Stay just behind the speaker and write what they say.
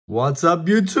What's up,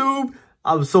 YouTube?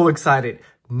 I'm so excited.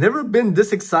 Never been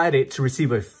this excited to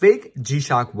receive a fake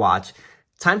G-Shock watch.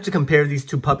 Time to compare these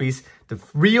two puppies, the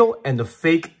real and the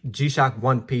fake G-Shock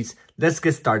one piece. Let's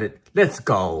get started. Let's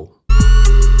go.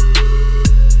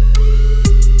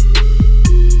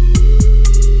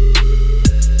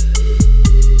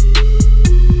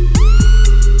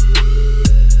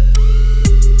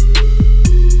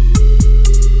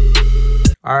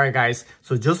 Alright guys,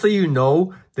 so just so you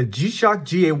know, the G-Shock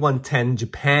GA110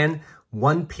 Japan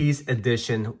One Piece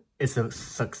Edition is a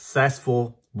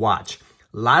successful watch.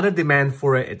 A lot of demand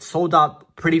for it. It sold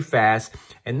out pretty fast.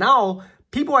 And now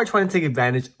people are trying to take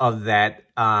advantage of that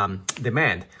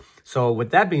demand. So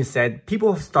with that being said,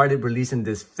 people have started releasing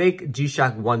this fake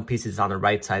G-Shock One Pieces on the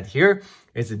right side here.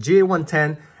 It's a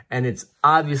GA110 and it's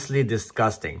obviously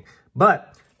disgusting.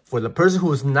 But for the person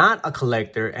who is not a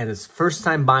collector and is first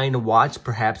time buying a watch,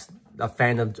 perhaps a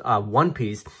fan of One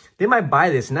Piece, they might buy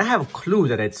this and not have a clue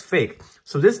that it's fake.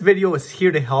 So this video is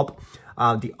here to help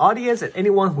the audience and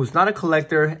anyone who's not a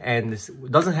collector and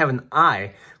doesn't have an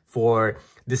eye for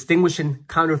distinguishing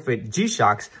counterfeit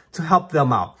G-Shocks to help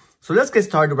them out. So let's get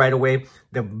started right away.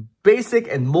 The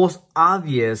basic and most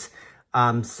obvious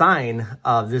sign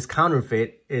of this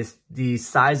counterfeit is the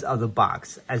size of the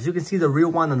box. As you can see, the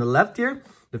real one on the left here,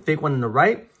 the fake one on the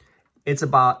right, it's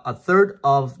about a third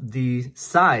of the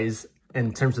size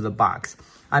in terms of the box.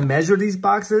 I measured these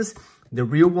boxes. The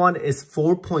real one is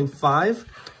 4.5,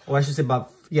 or I should say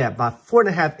about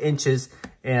 4.5 inches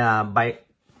by,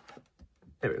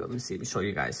 there we go, let me show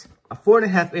you guys.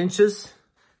 4.5 inches,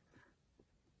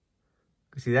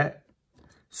 you see that?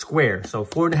 Square, so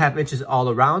 4.5 inches all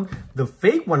around. The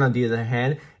fake one, on the other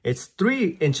hand, it's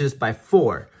 3 inches by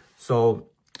 4. So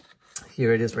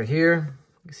here it is right here.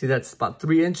 You see that's about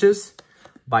 3 inches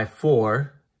by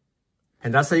 4.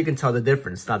 And that's how you can tell the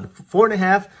difference. Now, the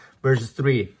 4.5 versus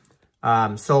 3.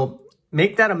 So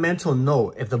make that a mental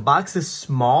note. If the box is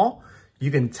small,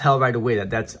 you can tell right away that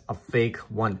that's a fake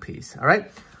one piece. All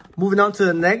right. Moving on to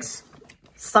the next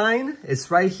sign.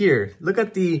 It's right here. Look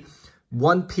at the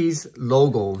One Piece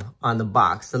logo on the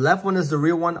box. The left one is the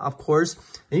real one, of course.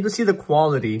 And you can see the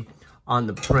quality on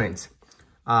the print.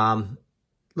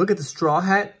 Look at the straw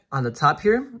hat on the top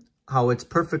here, how it's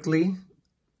perfectly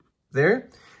there.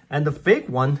 And the fake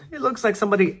one, it looks like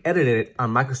somebody edited it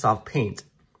on Microsoft Paint.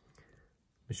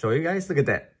 Let me show you guys. Look at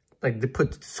that. Like they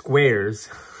put squares.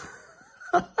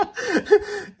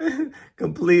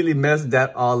 Completely messed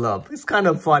that all up. It's kind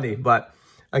of funny, but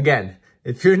again,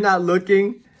 if you're not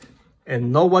looking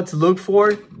and know what to look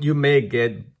for, you may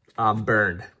get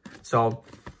burned. So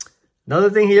another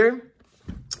thing here,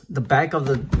 the back of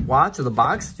the watch or the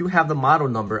box, you have the model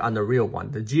number on the real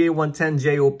one. The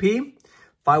GA110JOP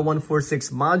 5146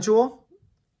 module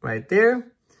right there.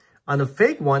 On the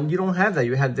fake one, you don't have that.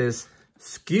 You have this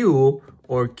SKU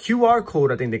or QR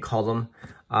code, I think they call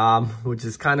them, which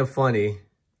is kind of funny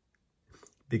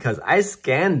because I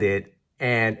scanned it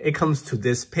and it comes to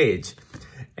this page.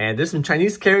 And there's some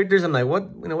Chinese characters. I'm like,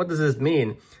 what does this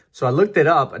mean? So I looked it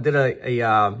up. I did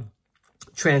a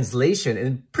translation, and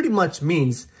it pretty much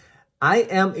means I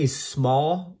am a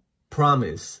small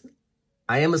promise.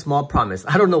 I am a small promise.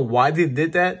 I don't know why they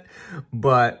did that,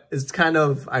 but it's kind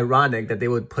of ironic that they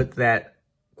would put that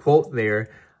quote there.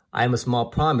 I am a small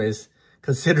promise,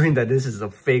 considering that this is a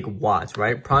fake watch,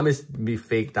 right? Promise to be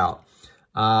faked out.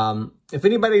 If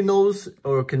anybody knows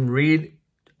or can read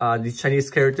these Chinese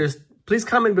characters, please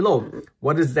comment below.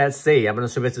 What does that say? I'm not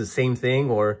sure if it's the same thing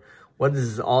or what does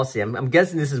this all say. I'm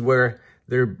guessing this is where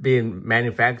they're being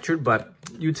manufactured, but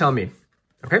you tell me,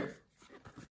 okay?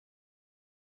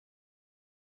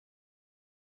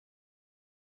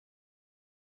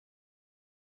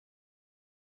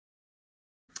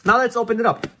 Now let's open it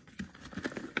up.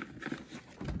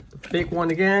 The fake one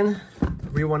again, the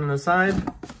real one on the side.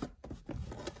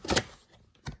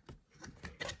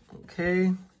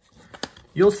 Okay.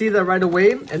 You'll see that right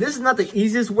away. And this is not the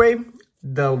easiest way.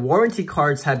 The warranty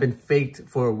cards have been faked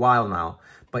for a while now.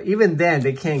 But even then,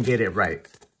 they can't get it right.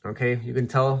 Okay, you can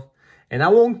tell. And I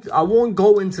won't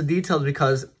go into details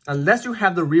because unless you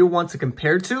have the real one to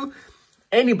compare to,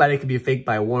 anybody can be faked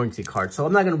by a warranty card. So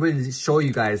I'm not going to really show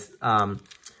you guys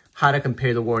how to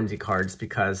compare the warranty cards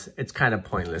because it's kind of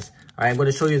pointless. All right, I'm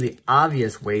going to show you the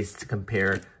obvious ways to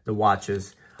compare the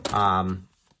watches,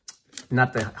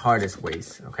 not the hardest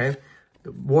ways. Okay,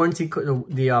 the warranty,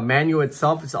 the manual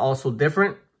itself is also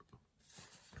different.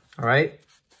 All right.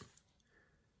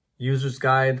 User's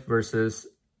guide versus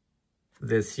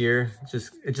this here,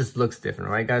 it just looks different,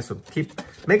 right guys? So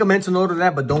make a mental note of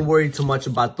that, but don't worry too much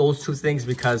about those two things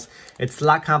because it's a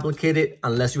lot complicated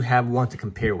unless you have one to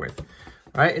compare with.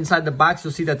 All right, inside the box,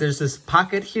 you'll see that there's this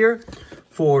pocket here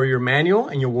for your manual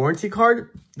and your warranty card.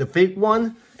 The fake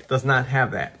one does not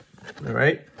have that. All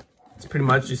right, it's pretty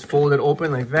much just folded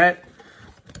open like that.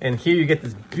 And here you get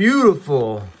this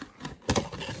beautiful,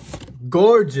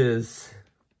 gorgeous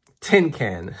tin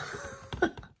can.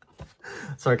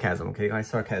 Sarcasm, okay guys,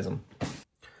 sarcasm.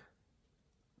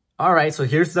 All right, so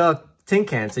here's the tin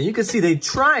cans, and you can see they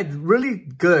tried really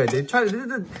good. They tried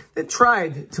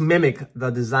to mimic the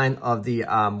design of the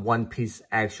one-piece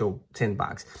actual tin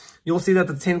box. You'll see that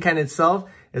the tin can itself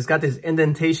has got these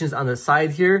indentations on the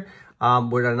side here,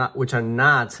 which are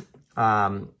not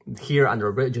here on the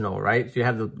original, right? So you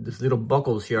have these little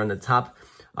buckles here on the top,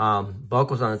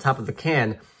 buckles on the top of the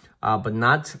can,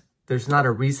 but there's not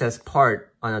a recessed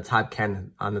part on the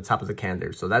top of the can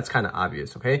there. So that's kind of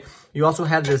obvious, okay? You also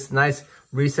have this nice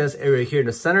recess area here in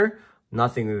the center.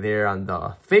 Nothing there on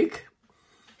the fake.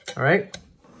 All right.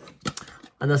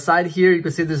 On the side here, you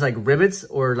can see there's like rivets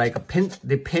or like a pinch.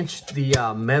 They pinched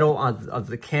the metal of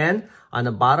the can on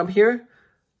the bottom here,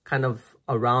 kind of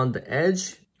around the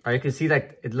edge. Or you can see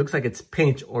like it looks like it's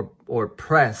pinched or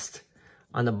pressed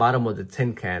on the bottom of the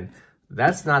tin can.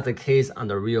 That's not the case on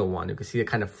the real one. You can see it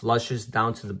kind of flushes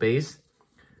down to the base.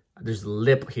 There's a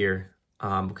lip here.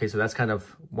 Okay, so that's kind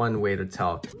of one way to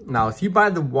tell. Now, if you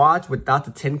buy the watch without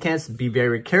the tin cans, be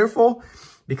very careful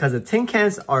because the tin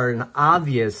cans are an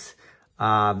obvious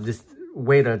this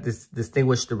way to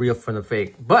distinguish the real from the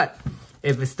fake. But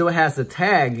if it still has the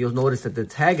tag, you'll notice that the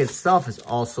tag itself is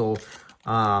also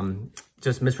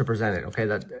just misrepresented. Okay,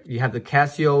 that you have the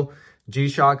Casio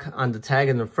G-Shock on the tag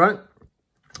in the front.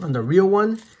 On the real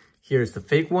one, here's the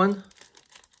fake one.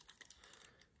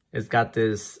 It's got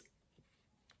this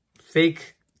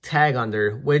fake tag on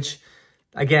there, which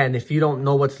again, if you don't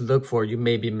know what to look for, you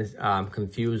may be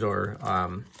confused or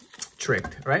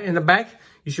tricked, right? In the back,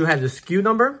 you should have the SKU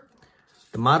number,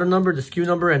 the model number, the SKU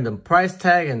number, and the price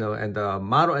tag, and the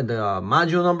model and the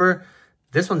module number.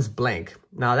 This one's blank.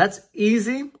 Now that's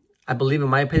easy. I believe, in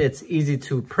my opinion, it's easy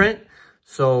to print.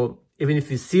 So even if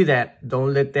you see that,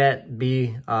 don't let that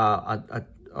be a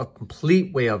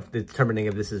complete way of determining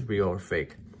if this is real or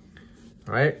fake.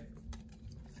 All right.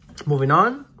 Moving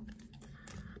on.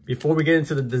 Before we get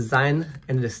into the design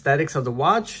and the aesthetics of the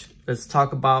watch, let's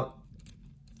talk about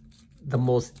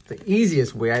the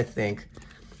easiest way, I think,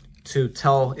 to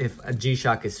tell if a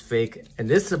G-Shock is fake. And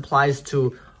this applies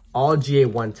to all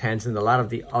GA110s and a lot of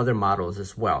the other models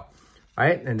as well. All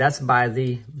right. And that's by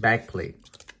the back plate.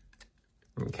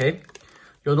 Okay.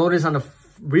 You'll notice on the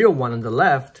real one on the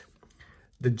left,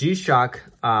 the G-Shock,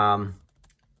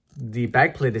 the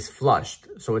back plate is flushed.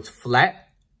 So it's flat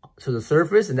to the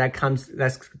surface, and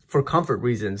that's for comfort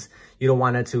reasons. You don't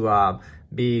want it to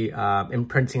be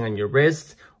imprinting on your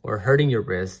wrist or hurting your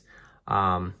wrist.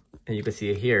 And you can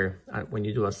see it here when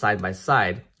you do a side by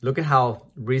side. Look at how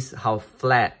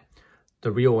flat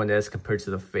the real one is compared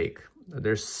to the fake.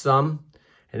 There's some,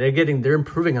 and they're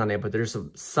improving on it, but there's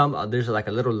there's like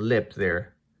a little lip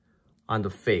there on the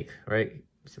fake, right?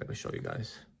 Let's see if I can show you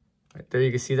guys. Right there,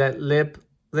 you can see that lip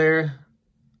there.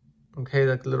 Okay,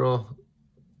 that little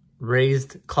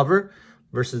raised cover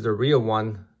versus the real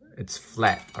one, it's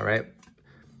flat. All right,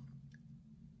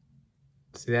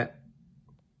 see that?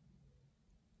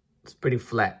 It's pretty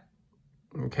flat.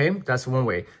 Okay, that's one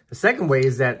way. The second way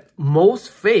is that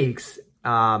most fakes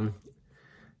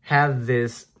have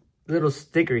this little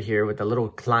sticker here with a little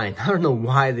client. I don't know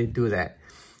why they do that.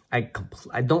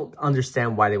 I don't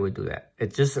understand why they would do that.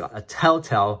 It's just a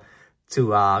telltale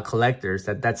to collectors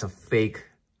that that's a fake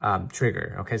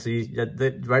trigger. Okay, so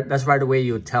that's right away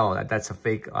you would tell that that's a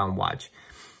fake watch.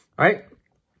 All right.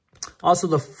 Also,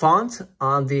 the font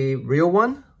on the real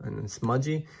one, and it's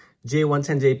smudgy,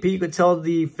 GA110JOP, you could tell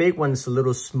the fake one is a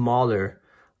little smaller.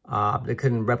 They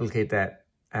couldn't replicate that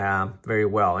very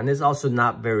well. And it's also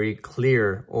not very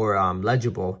clear or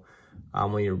legible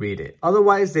when you read it.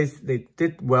 Otherwise, they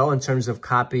did well in terms of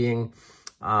copying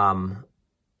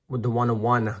with the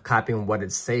one-on-one, copying what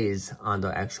it says on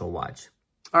the actual watch.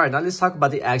 All right, now let's talk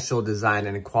about the actual design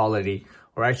and quality,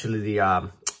 or actually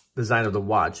the design of the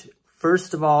watch.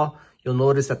 First of all, you'll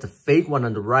notice that the fake one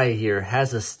on the right here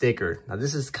has a sticker. Now,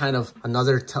 this is kind of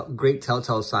another great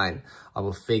telltale sign of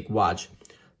a fake watch.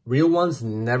 Real ones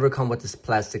never come with this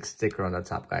plastic sticker on the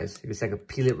top, guys. You can see I can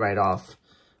peel it right off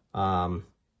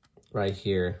right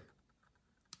here.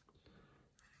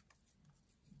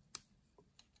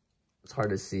 It's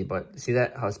hard to see, but see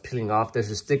that how it's peeling off? There's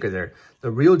a sticker there.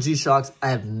 The real G-Shocks,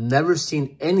 I have never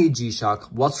seen any G-Shock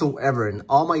whatsoever in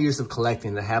all my years of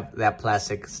collecting to have that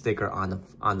plastic sticker on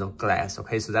the glass.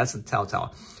 Okay, so that's a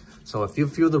telltale. So if you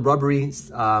feel the rubbery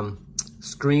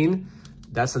screen,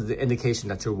 That's the indication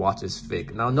that your watch is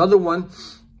fake. Now, another one,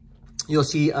 you'll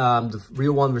see the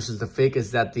real one versus the fake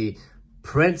is that the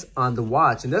print on the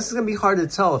watch, and this is going to be hard to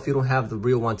tell if you don't have the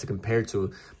real one to compare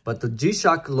to, but the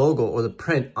G-Shock logo or the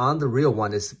print on the real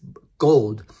one is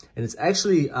gold, and it's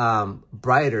actually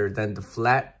brighter than the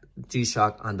flat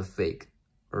G-Shock on the fake.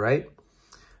 All right.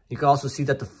 You can also see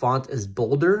that the font is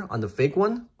bolder on the fake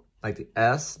one, like the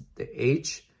S, the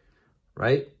H,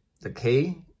 right? The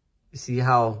K. You see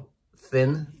how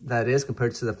thin that is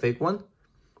compared to the fake one?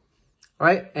 All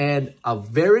right. And a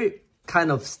very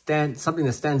kind of something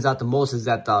that stands out the most is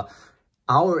that the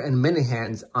hour and minute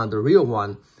hands on the real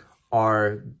one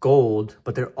are gold,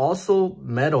 but they're also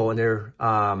metal and they're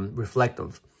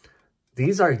reflective.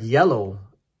 These are yellow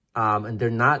and they're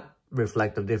not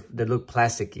reflective. They look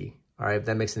plasticky. All right, if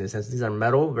that makes any sense. These are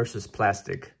metal versus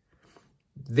plastic.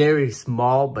 Very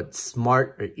small, but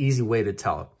smart or easy way to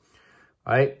tell.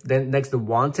 All right, then next, the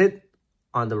wanted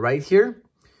on the right here.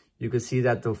 You can see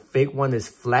that the fake one is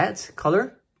flat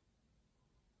color.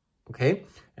 Okay,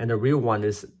 and the real one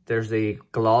is, there's a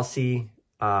glossy,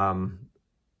 kind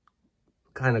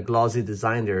of glossy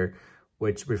design there,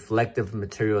 which reflective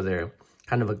material there,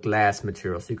 kind of a glass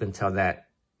material. So you can tell that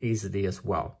easily as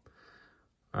well.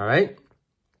 All right.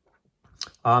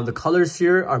 The colors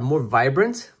here are more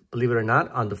vibrant, believe it or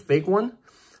not, on the fake one.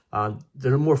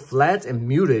 They're more flat and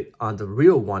muted on the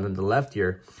real one on the left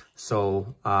here.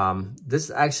 So this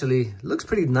actually looks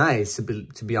pretty nice,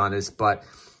 to be honest, but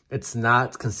it's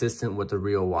not consistent with the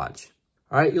real watch.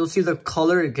 All right, you'll see the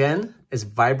color again is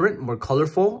vibrant, more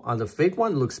colorful on the fake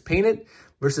one. It looks painted,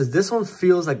 versus this one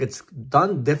feels like it's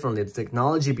done differently. The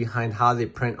technology behind how they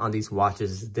print on these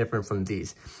watches is different from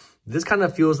these. This kind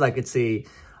of feels like it's a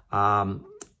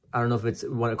I don't know if it's,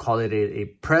 you want to call it a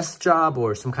press job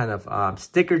or some kind of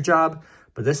sticker job,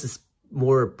 but this is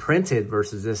more printed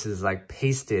versus this is like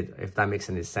pasted, if that makes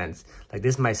any sense. Like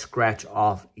this might scratch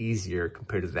off easier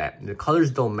compared to that. And the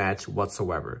colors don't match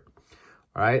whatsoever.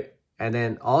 All right. And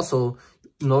then also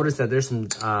notice that there's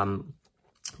some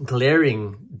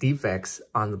glaring defects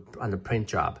on the print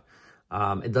job.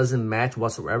 It doesn't match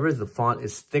whatsoever. The font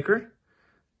is thicker,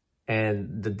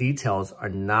 and the details are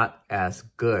not as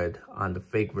good on the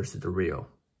fake versus the real.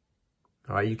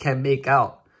 All right, you can't make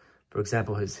out, for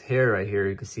example, his hair right here.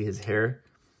 You can see his hair.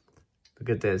 Look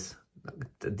at this.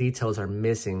 The details are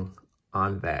missing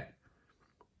on that.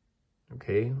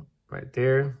 Okay, right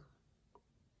there.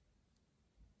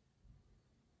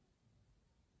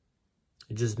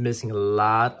 You're just missing a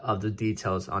lot of the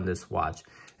details on this watch.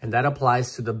 And that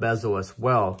applies to the bezel as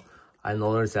well. I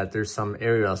noticed that there's some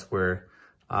areas where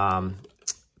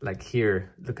like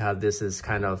here, look how this is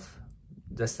kind of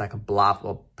just like a blob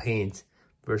of paint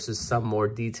versus some more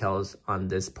details on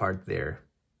this part there.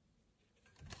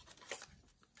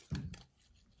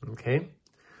 Okay,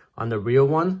 on the real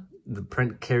one, the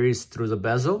print carries through the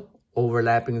bezel,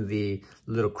 overlapping the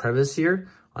little crevice here.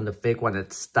 On the fake one,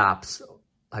 it stops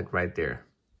like right there.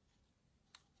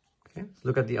 Okay,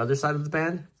 look at the other side of the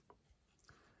band.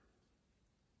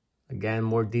 Again,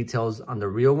 more details on the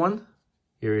real one.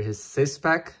 Here, his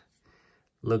six-pack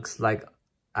looks like,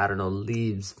 I don't know,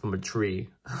 leaves from a tree.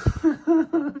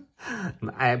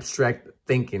 Abstract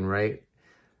thinking, right?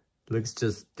 Looks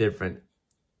just different.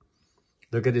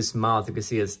 Look at his mouth. You can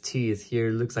see his teeth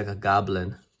here. Looks like a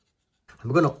goblin.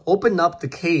 I'm going to open up the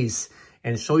case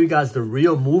and show you guys the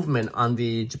real movement on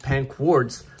the Japan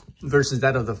Quartz versus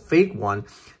that of the fake one.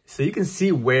 So you can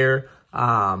see where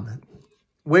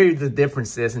the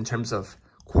difference is in terms of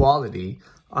quality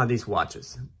on these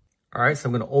watches. All right, so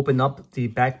I'm going to open up the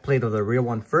back plate of the real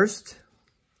one first.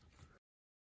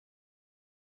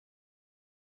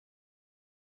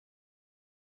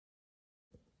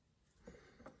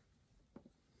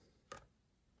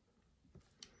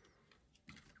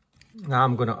 Now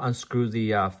I'm going to unscrew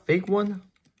the fake one.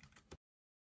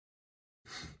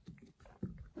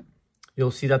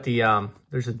 You'll see that the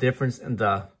there's a difference in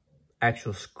the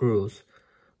actual screws.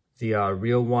 The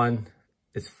real one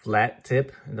is flat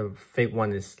tip, and the fake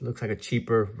one looks like a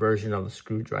cheaper version of a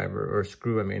screwdriver, or a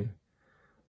screw, I mean.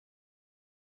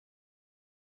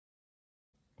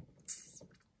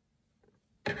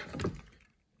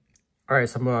 All right,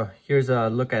 so here's a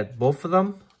look at both of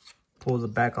them. Pull the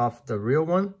back off the real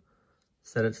one,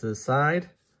 set it to the side,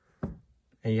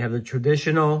 and you have the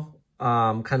traditional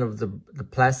kind of the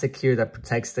plastic here that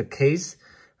protects the case,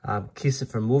 keeps it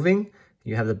from moving.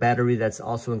 You have the battery that's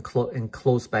also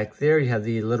enclosed back there. You have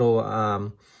the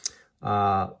little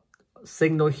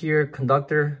signal here,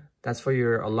 conductor. That's for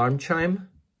your alarm chime.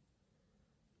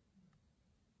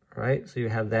 All right, so you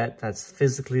have that. That's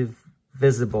physically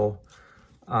visible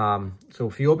So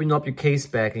if you open up your case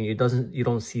back and you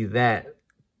don't see that,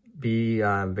 be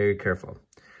very careful.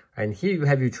 And here you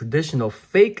have your traditional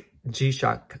fake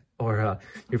G-Shock or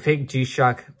your fake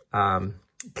G-Shock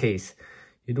case.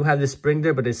 You do have this spring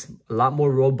there, but it's a lot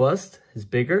more robust. It's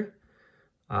bigger.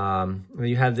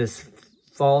 You have this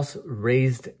false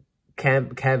raised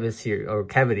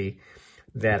cavity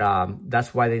that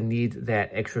that's why they need that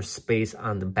extra space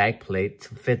on the back plate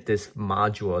to fit this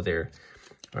module there.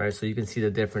 All right, so you can see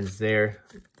the difference there.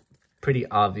 Pretty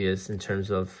obvious in terms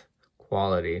of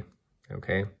quality.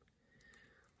 Okay.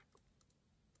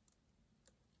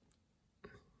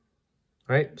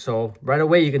 All right, so right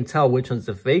away you can tell which one's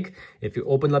the fake. If you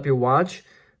open up your watch,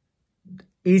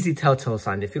 easy telltale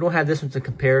sign. If you don't have this one to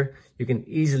compare, you can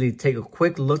easily take a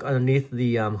quick look underneath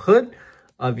the hood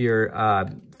of your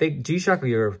fake G-Shock or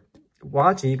your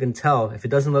watch, and you can tell if it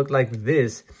doesn't look like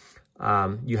this,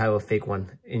 you have a fake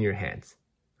one in your hands.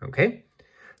 Okay,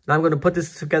 now I'm going to put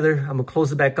this together. I'm going to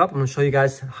close it back up. I'm going to show you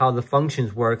guys how the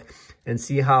functions work and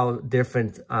see how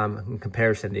different in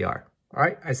comparison they are. All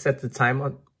right, I set the time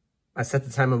on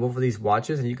both of these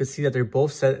watches, and you can see that they're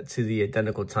both set to the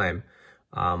identical time.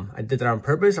 I did that on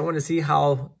purpose. I want to see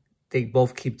how they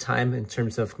both keep time in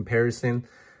terms of comparison.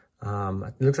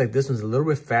 It looks like this one's a little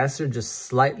bit faster, just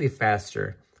slightly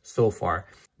faster so far.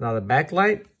 Now the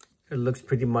backlight, it looks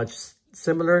pretty much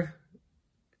similar,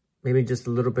 maybe just a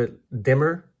little bit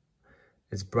dimmer.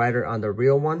 It's brighter on the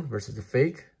real one versus the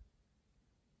fake.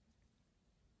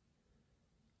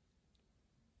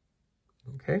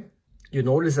 Okay. You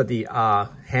notice that the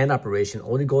hand operation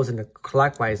only goes in the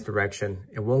clockwise direction.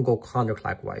 It won't go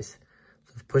counterclockwise.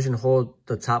 So if push and hold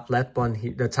the top left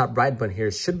button, the top right button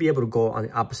here should be able to go on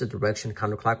the opposite direction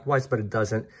counterclockwise, but it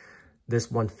doesn't.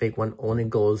 This one fake one only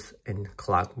goes in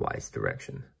clockwise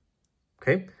direction.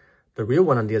 Okay. The real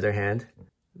one, on the other hand,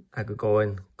 I could go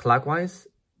in clockwise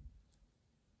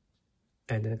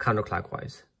and then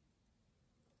counterclockwise.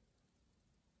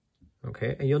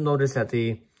 Okay, and you'll notice that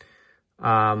the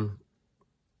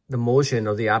motion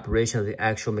of the operation of the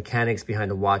actual mechanics behind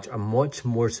the watch are much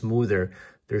more smoother.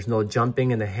 There's no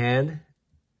jumping in the hand,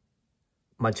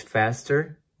 much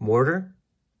faster motor,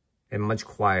 and much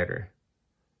quieter.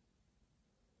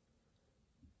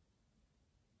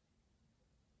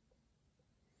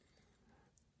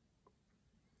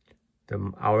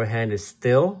 The hour hand is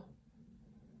still,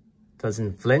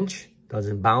 doesn't flinch,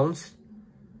 doesn't bounce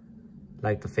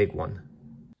like the fake one.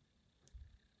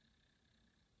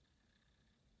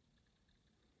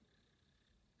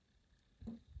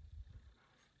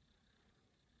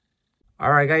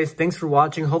 All right, guys, thanks for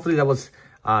watching. Hopefully that was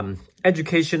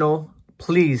educational.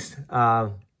 Please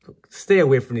stay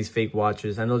away from these fake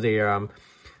watches. I know they are,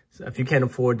 if you can't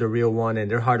afford the real one and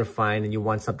they're hard to find and you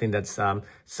want something that's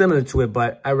similar to it,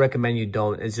 but I recommend you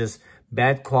don't. It's just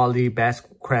bad quality, bad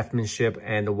craftsmanship,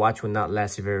 and the watch will not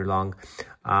last you very long.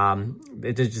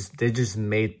 They're just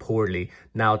made poorly.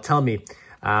 Now, tell me,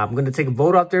 I'm going to take a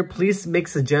vote out there. Please make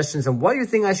suggestions on what you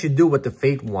think I should do with the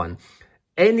fake one.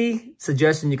 Any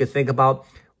suggestion you could think about,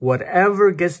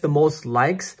 whatever gets the most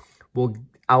likes,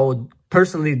 I will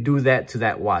personally do that to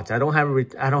that watch. I don't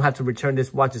have to return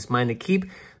this watch. It's mine to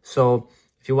keep. So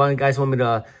if you guys want me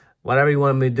to, whatever you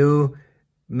want me to do,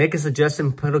 make a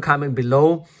suggestion, put a comment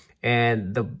below,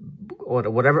 and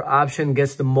whatever option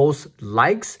gets the most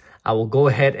likes, I will go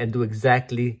ahead and do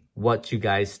exactly what you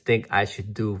guys think I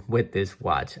should do with this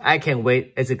watch. I can't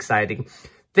wait. It's exciting.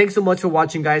 Thanks so much for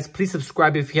watching, guys. Please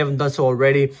subscribe if you haven't done so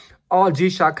already. All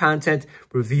G-Shock content,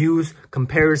 reviews,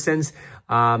 comparisons,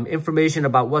 information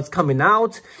about what's coming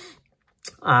out.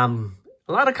 A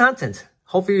lot of content.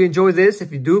 Hopefully you enjoy this.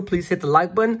 If you do, please hit the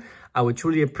like button. I would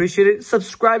truly appreciate it.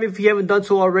 Subscribe if you haven't done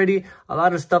so already. A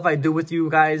lot of stuff I do with you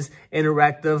guys,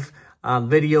 interactive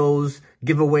videos,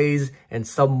 giveaways, and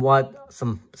some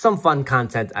fun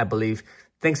content, I believe.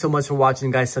 Thanks so much for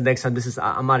watching, guys. Till next time,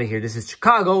 I'm out of here. This is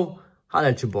Chicago. Holla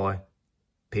at your boy.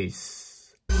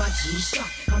 Peace. My G-Shock,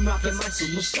 I'm rocking my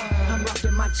G-Shock, I'm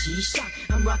rocking my G-Shock,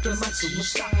 I'm rocking my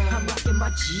G-Shock, I'm rocking my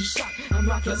G-Shock, I'm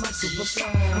rocking my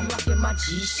G-Shock, I'm rocking my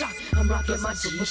G-Shock, I'm rocking my G-Shock.